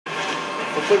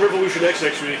We'll play Revolution X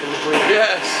next week.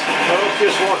 Yes. Oh,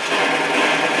 PS1.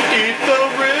 Eat the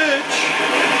rich.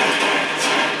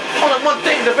 Only one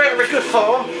thing they're very good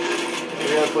for. We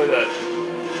gotta play that.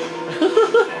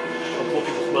 I'll blow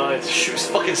people's minds. Shoots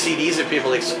fucking CDs and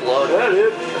people explode. Yeah,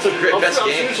 dude. That's a great best game.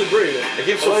 I'm seriously bringing it. The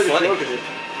game's so funny.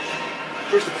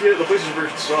 First, the PlayStation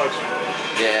version sucks.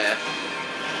 Yeah.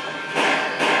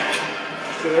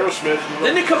 Aerosmith.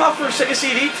 Didn't it come out for a Sega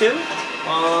CD too?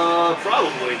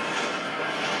 Probably. I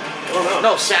don't know.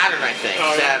 No, Saturn, I think.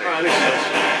 Oh, Saturn. Yeah. I think so.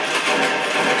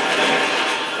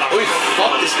 Oh, we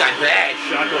fucked this guy bad.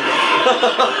 Shotgun.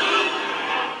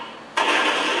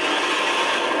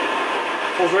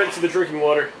 Falls right into the drinking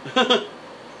water.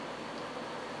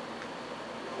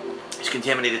 He's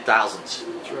contaminated thousands.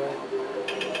 That's right.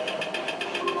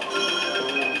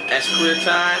 S clear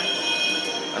time.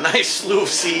 A nice slew of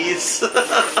C's.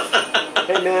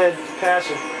 Hey man,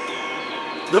 passing.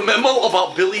 The memo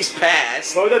about Billy's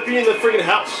past. Why would that be in the friggin'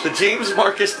 house? The James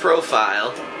Marcus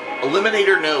profile.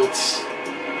 Eliminator notes.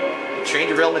 Train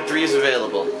Derailment 3 is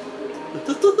available.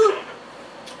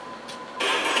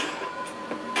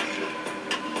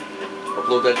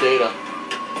 Upload that data.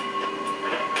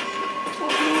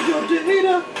 Upload that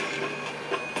data.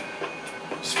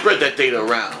 Spread that data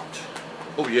around.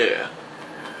 Oh yeah.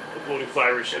 Uploading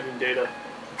virus, data.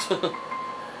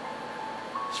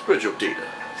 Spread your data.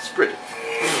 Spread it.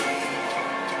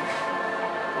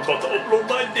 I'm about to upload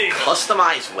my data.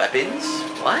 Customize weapons?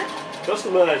 What?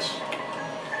 Customize.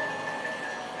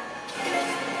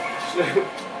 You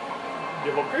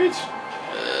have upgrades?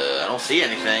 I don't see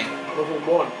anything. Level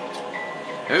 1.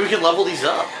 Maybe we can level these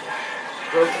up.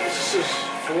 Bro, this is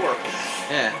 4.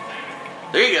 Yeah.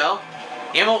 There you go.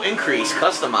 Ammo increase,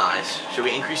 customize. Should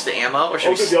we increase the ammo or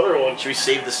should Look at the other one. Should we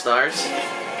save the stars?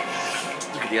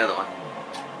 Look at the other one.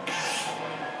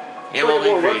 Ammo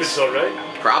more increase. weapons though, right?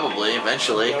 Probably,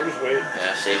 eventually. Yeah, I'll just wait.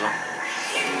 Yeah, save them.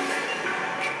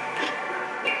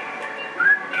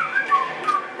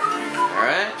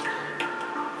 Alright.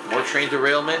 More train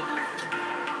derailment.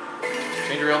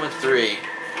 Train derailment 3.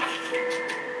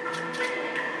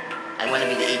 I want to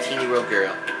be the 18-year-old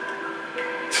girl.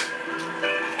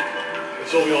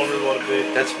 That's all we all really want to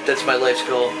be. That's my life's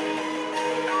goal.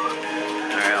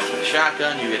 Alright, I'll put the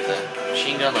shotgun, you get the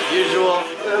machine gun like usual. I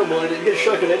don't mind it. You get a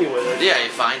shotgun anyway, right? Yeah, you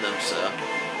find them, so.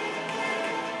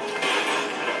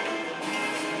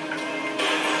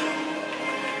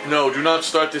 No, do not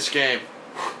start this game.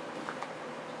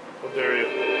 How dare you?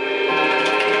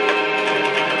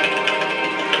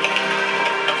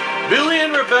 Billy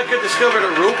and Rebecca discovered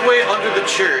a ropeway under the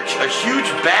church, a huge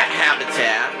bat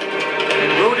habitat,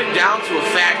 and rode it down to a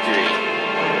factory.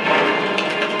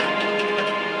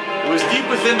 It was deep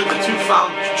within the two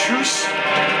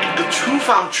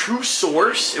found true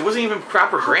source. It wasn't even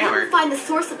proper grammar. We'll find the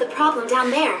source of the problem down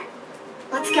there.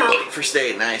 Let's go. First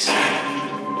aid, nice.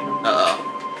 Uh-oh.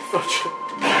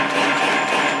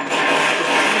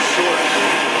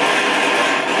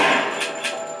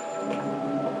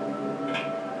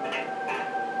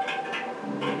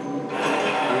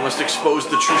 We must expose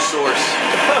the true source.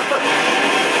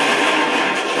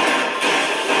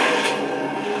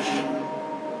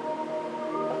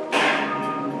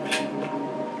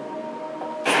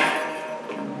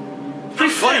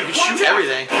 Pretty funny, you can shoot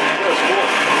everything. Yeah, it's cool.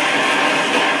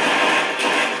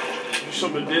 There's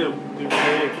something to do.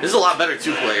 This is a lot better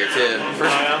two-player, too.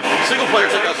 First, single player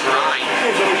took a grind.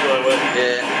 Game's always that way.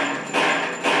 Yeah.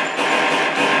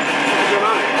 What's going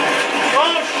on here?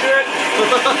 Oh, shit!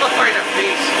 Right in her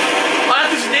face. Oh, that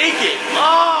was naked.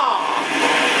 Oh!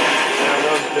 Yeah,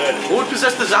 that was dead. What would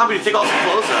possess the zombie to take all his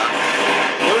clothes off?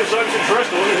 The other zombie's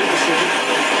interested. What is his decision?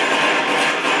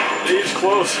 They use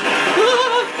clothes.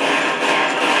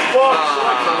 Fuck!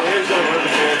 Here's that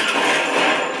weapon here.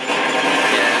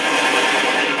 Yeah.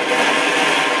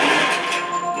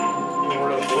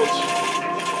 More of the bullets.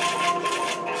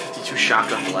 52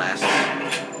 shotgun blasts.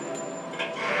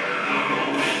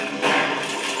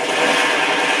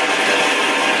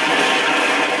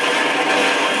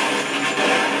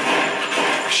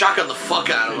 Shotgun the fuck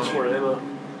out of Needs them. more ammo.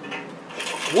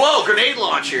 Whoa, grenade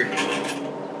launcher.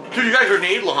 Dude, you got a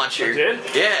grenade launcher. I did?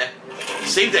 Yeah.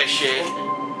 Save that shit.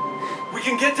 We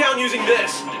can get down using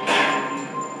this.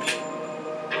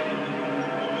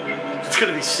 It's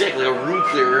gonna be sick, like a room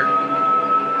clearer.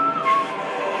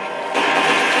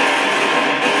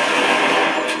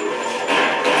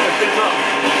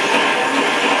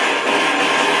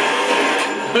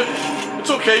 It's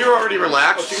okay, you're already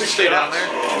relaxed. You can stay down there.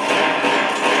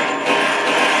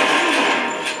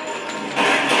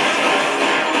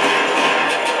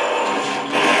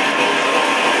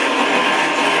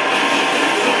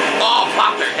 Oh,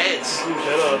 pop their heads. hits.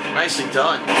 Head up. Nicely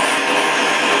done.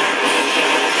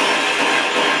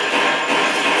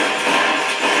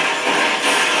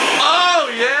 Oh,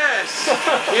 yes!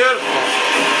 Beautiful.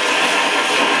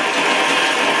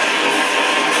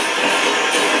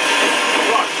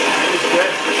 Fuck. He's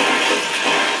dead.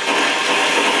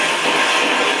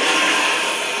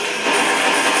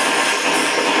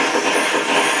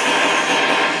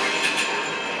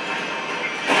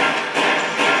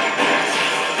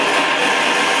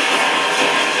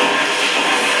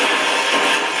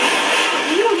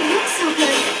 You don't look so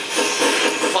good.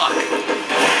 Fuck.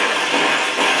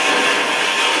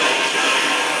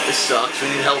 This sucks. We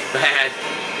need help bad.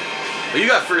 Well, you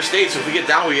got first aid, so if we get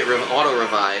down, we get auto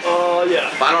revive.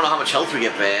 Yeah. But I don't know how much health we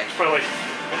get back. It's probably like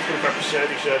 25%,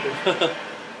 you said.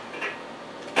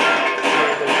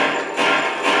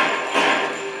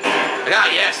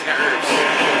 Yes, I got herbs.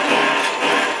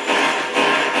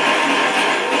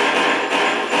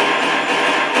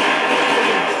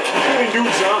 It's only new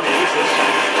zombie, what is this?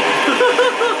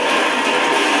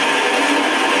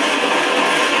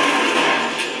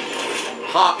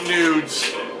 Hot nudes.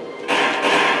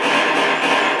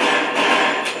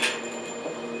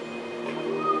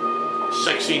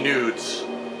 Sexy nudes.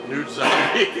 Nude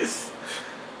zombies.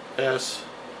 Yes.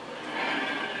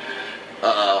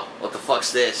 Uh-oh. What the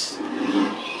fuck's this?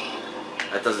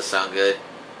 That doesn't sound good.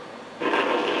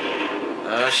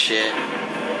 Oh, shit.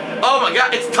 Oh my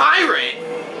god, it's Tyrant!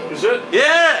 Is it?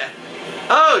 Yeah!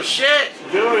 Oh, shit!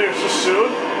 Get over here so soon?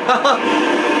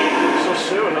 So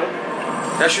soon, huh?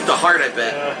 That shoot the heart, I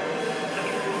bet.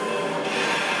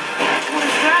 What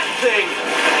is that thing?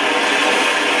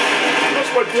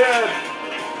 That's my dad.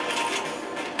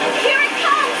 Here it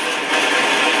comes!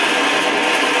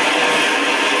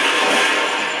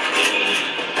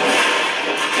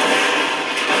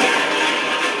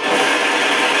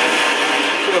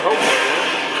 Should have hoped for it,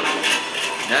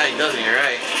 Yeah, he doesn't, you're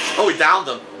right. Oh, we downed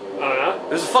him. huh? Oh, yeah?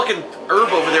 There's a fucking herb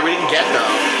over there we didn't get,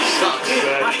 though. Sucks.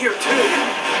 Not here, too.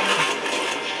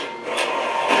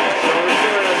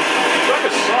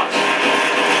 It sucks.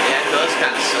 Yeah, it does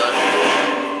kind of suck.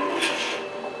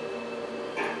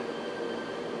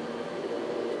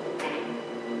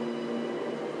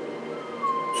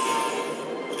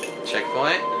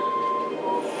 Checkpoint.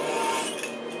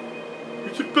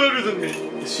 You're better than me.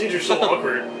 The scenes are so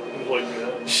awkward. Like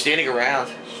that. Just standing around.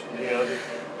 Yeah.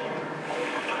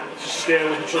 Just standing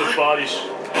with each other's bodies.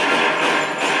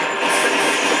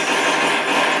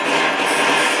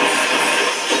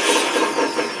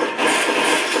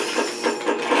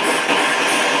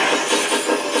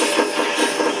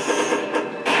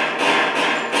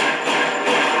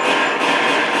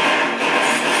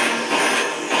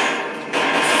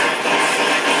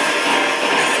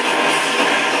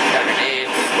 Got a grenade.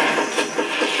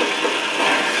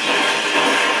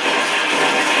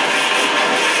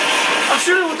 I'm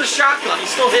shooting with the shotgun. He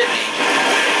still hit me.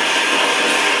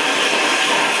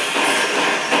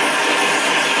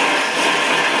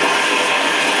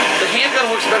 The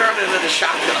handgun works better on me than the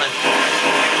shotgun.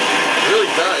 It really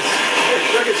does.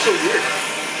 Yeah, that gets so weird.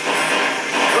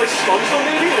 Like stuns them,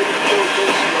 maybe? Like, kill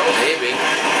someone else? Maybe.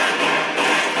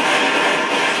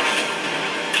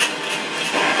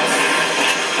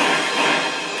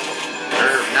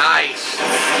 Nice.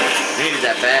 We needed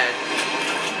that bad.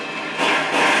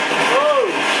 Oh!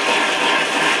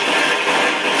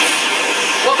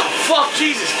 What the fuck?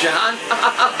 Jesus, John.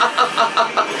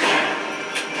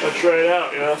 I'll try it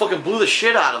out, yeah? Fucking blew the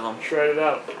shit out of him. Tried it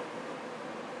out.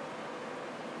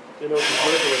 You know what he's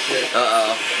working with here.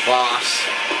 Uh-oh. Boss.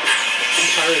 I'm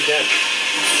tired again.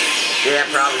 Yeah,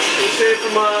 probably. Save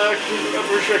from,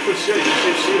 Upper Shrek City.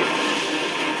 Save scene.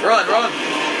 Run, run.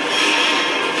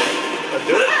 I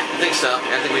did it? I think so.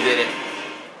 I think we did it.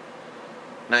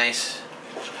 Nice.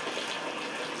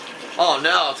 Oh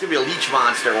no, it's gonna be a leech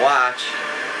monster. Watch.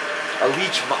 A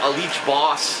leech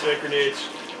boss. Yeah, grenades.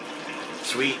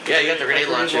 Sweet. Yeah, you got the grenade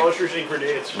launcher. Launchers and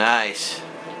grenades. Nice.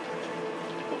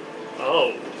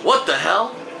 Oh. What the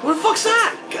hell? What the fuck's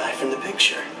that? Guy from the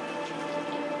picture.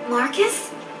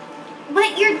 Marcus?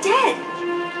 But you're dead.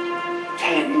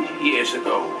 10 years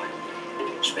ago,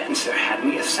 Spencer had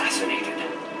me assassinated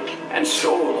and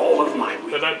stole all of my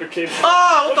Then wealth. I became...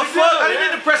 Oh, what the What'd you fuck? do, I didn't man?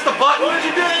 mean to press the button. What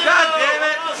did you do? God damn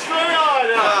it. Oh, story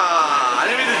on! Ah, I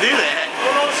didn't mean to do that.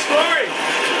 Oh, story!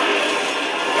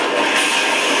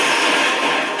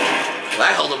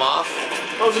 I held him off.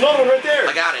 Oh, there's another one right there.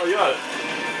 I got it. Oh, you got it.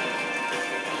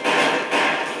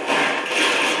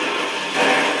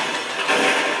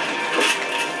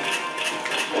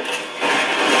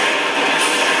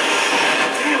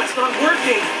 Damn, it's not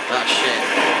working. Oh shit.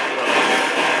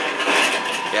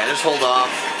 Yeah, just hold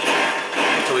off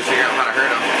until we we figure out how to hurt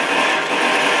him.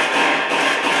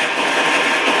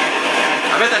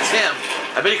 I bet that's him.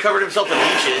 I bet he covered himself in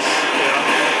leeches. Yeah.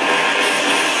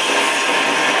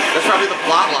 That's probably the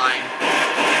plot line.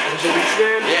 He's a leech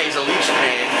man? Yeah, he's a leech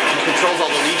man. He controls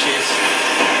all the leeches.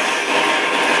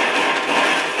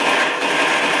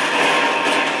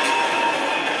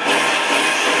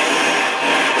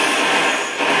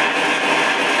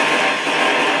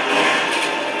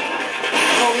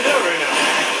 What are we doing right now?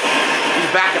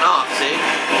 He's backing off, see?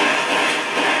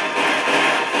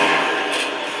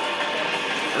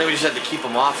 I think we just had to keep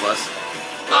him off us.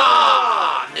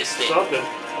 Ah, missed it. Something.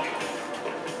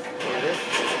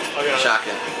 I got it.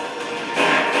 Shotgun.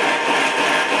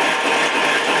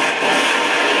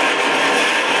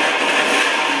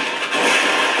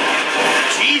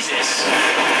 Jesus!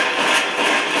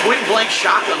 Point blank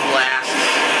shotgun blast.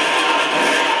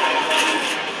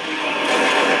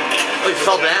 Oh, he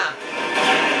fell down.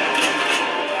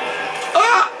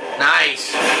 Ah!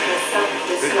 Nice.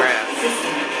 Good grab.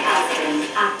 System has been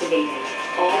activated.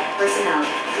 All personnel,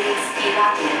 please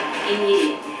evacuate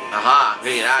immediately. Aha, we're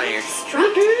gonna get out of here.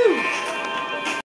 Struck.